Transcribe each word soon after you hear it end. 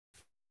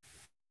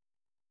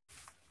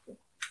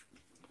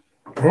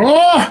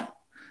Oh,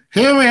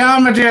 here we are,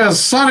 my dears.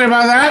 Sorry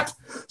about that.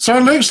 So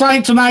it looks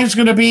like tonight's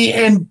going to be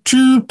in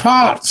 2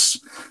 parts.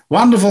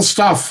 Wonderful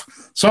stuff.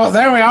 So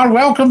there we are.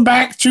 Welcome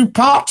back to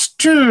part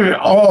 2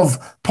 of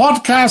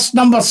podcast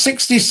number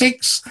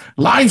 66,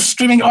 live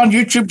streaming on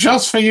YouTube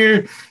just for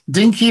you.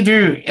 Dinky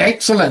do.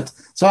 Excellent.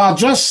 So I'll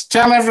just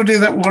tell everybody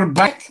that we're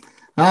back.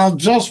 I'll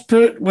just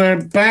put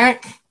we're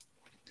back.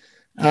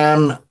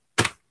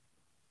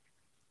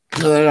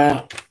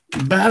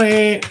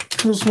 Barry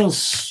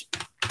Christmas.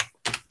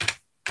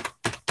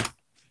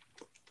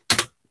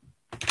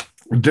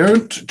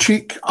 Don't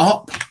cheek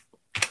up.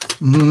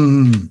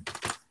 There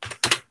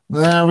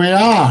we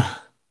are.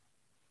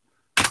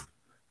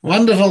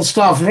 Wonderful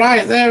stuff.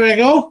 Right, there we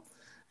go.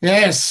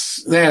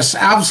 Yes,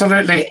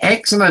 absolutely.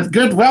 Excellent.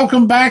 Good.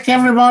 Welcome back,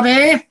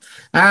 everybody.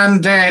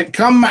 And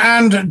come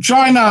and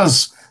join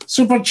us.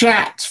 Super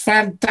chat.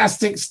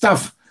 Fantastic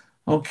stuff.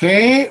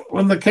 Okay,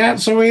 when the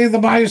cat's away,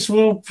 the mice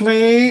will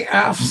play.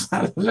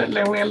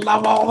 Absolutely, we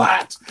love all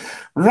that.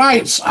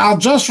 Right, I'll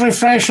just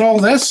refresh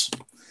all this.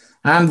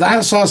 And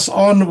that's us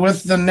on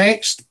with the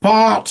next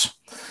part.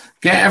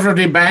 Get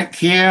everybody back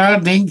here.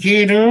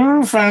 Dinky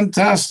do.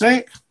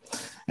 Fantastic.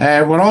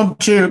 We're on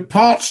to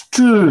part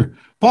 2.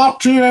 Part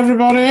 2,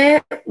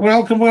 everybody.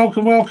 Welcome,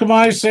 welcome, welcome,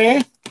 I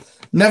say.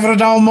 Never a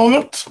dull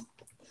moment.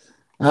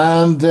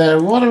 And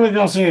what have we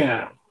got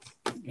here?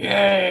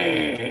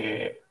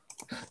 Yay.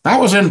 That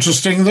was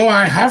interesting, though,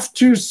 I have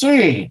to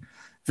say.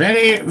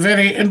 Very,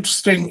 very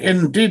interesting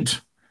indeed.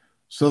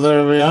 So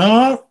there we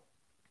are.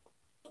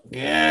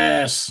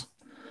 Yes.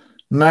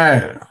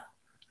 Now,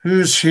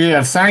 who's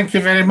here? Thank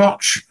you very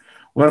much.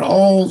 We're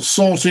all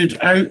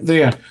sorted out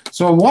there.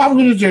 So what I'm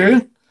going to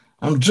do,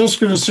 I'm just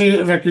going to see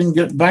if I can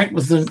get back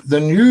with the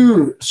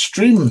new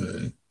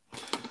stream.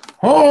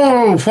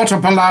 Oh, what a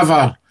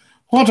palaver.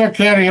 What a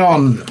carry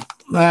on.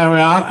 There we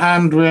are.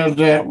 And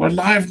we're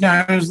live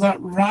now. Is that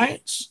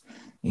right?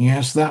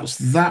 Yes, that's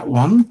that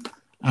one.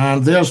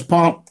 And there's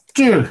part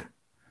 2.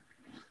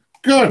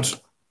 Good.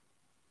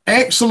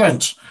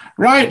 Excellent.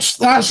 Right,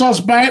 that's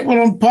us back.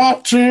 We're on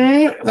part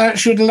 2. That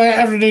should let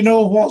everybody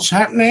know what's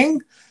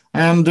happening.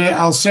 And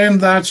I'll send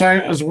that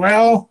out as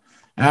well.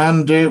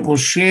 And we'll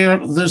share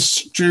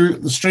this to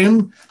the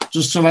stream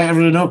just to let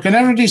everybody know. Can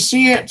everybody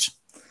see it?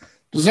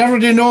 Does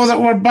everybody know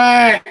that we're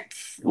back?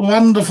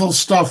 Wonderful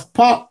stuff.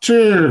 Part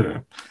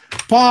 2.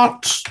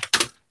 Part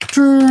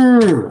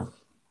 2.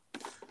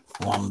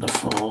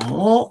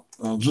 Wonderful.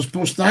 I'll just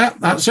post that.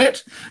 That's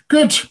it.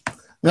 Good.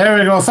 There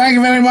we go. Thank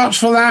you very much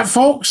for that,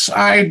 folks.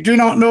 I do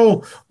not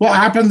know what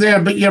happened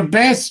there, but you're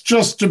best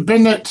just to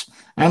bin it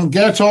and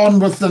get on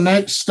with the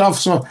next stuff.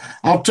 So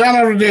I'll tell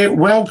everybody,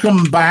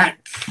 welcome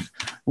back.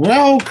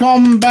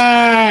 Welcome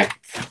back.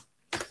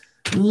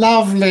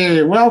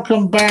 Lovely.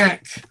 Welcome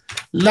back.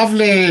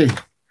 Lovely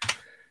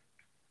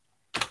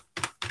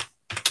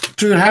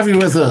to have you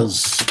with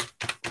us.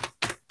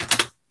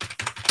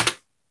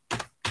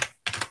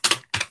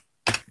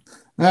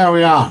 There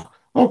we are.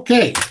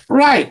 Okay,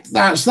 right,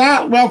 that's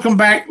that. Welcome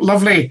back.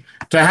 Lovely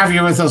to have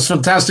you with us.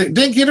 Fantastic.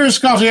 Dinky do,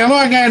 Scotty.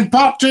 Hello again.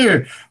 Part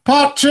 2.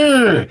 Part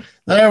 2.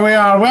 There we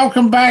are.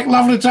 Welcome back.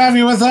 Lovely to have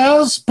you with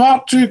us.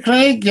 Part 2,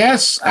 Craig.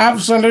 Yes,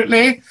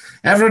 absolutely.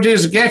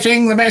 Everybody's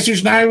getting the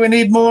message now. We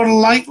need more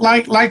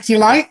likey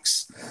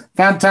likes.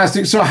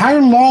 Fantastic. So how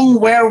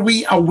long were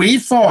we away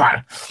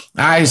for?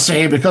 I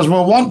say, because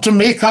we'll want to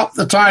make up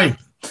the time.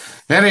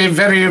 Very,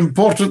 very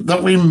important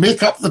that we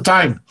make up the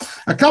time.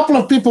 A couple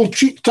of people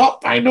cheeked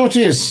up, I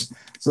notice.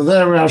 So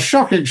there we are.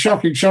 Shocking,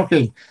 shocking,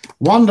 shocking.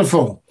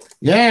 Wonderful.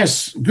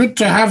 Yes, good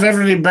to have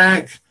everybody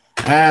back.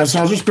 So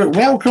I'll just put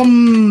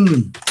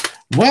welcome,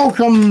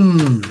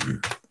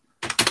 welcome,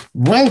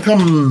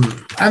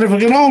 welcome. And if we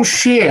can all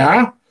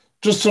share,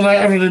 just to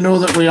let everybody know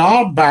that we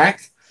are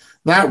back,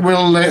 that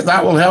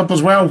will help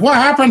as well. What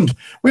happened?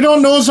 We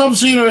don't know,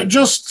 Sub-Zero. It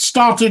just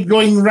started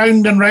going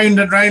round and round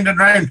and round and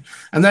round.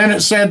 And then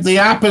it said the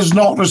app is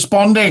not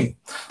responding.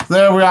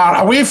 There we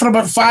are. Away for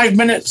about 5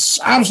 minutes.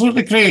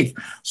 Absolutely, Craig.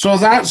 So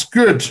that's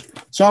good.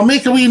 So I'll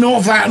make a wee note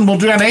of that and we'll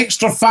do an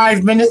extra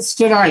 5 minutes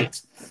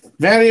tonight.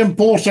 Very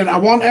important. I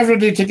want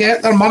everybody to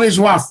get their money's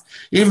worth,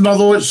 even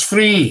though it's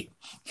free.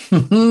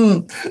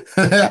 Wonderful.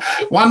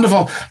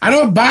 I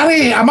know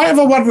Barry, I might have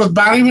a word with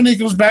Barry when he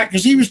comes back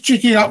because he was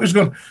cheeking up. He's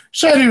going,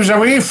 said he was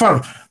away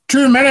for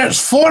 2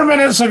 minutes, 4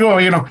 minutes ago.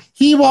 You know,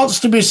 he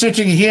wants to be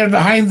sitting here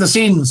behind the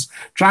scenes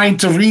trying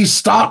to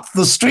restart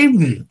the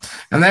stream.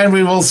 And then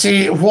we will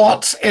see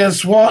what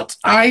is what,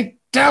 I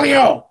tell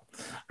you.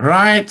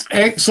 Right.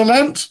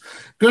 Excellent.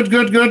 Good,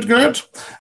 good, good, good.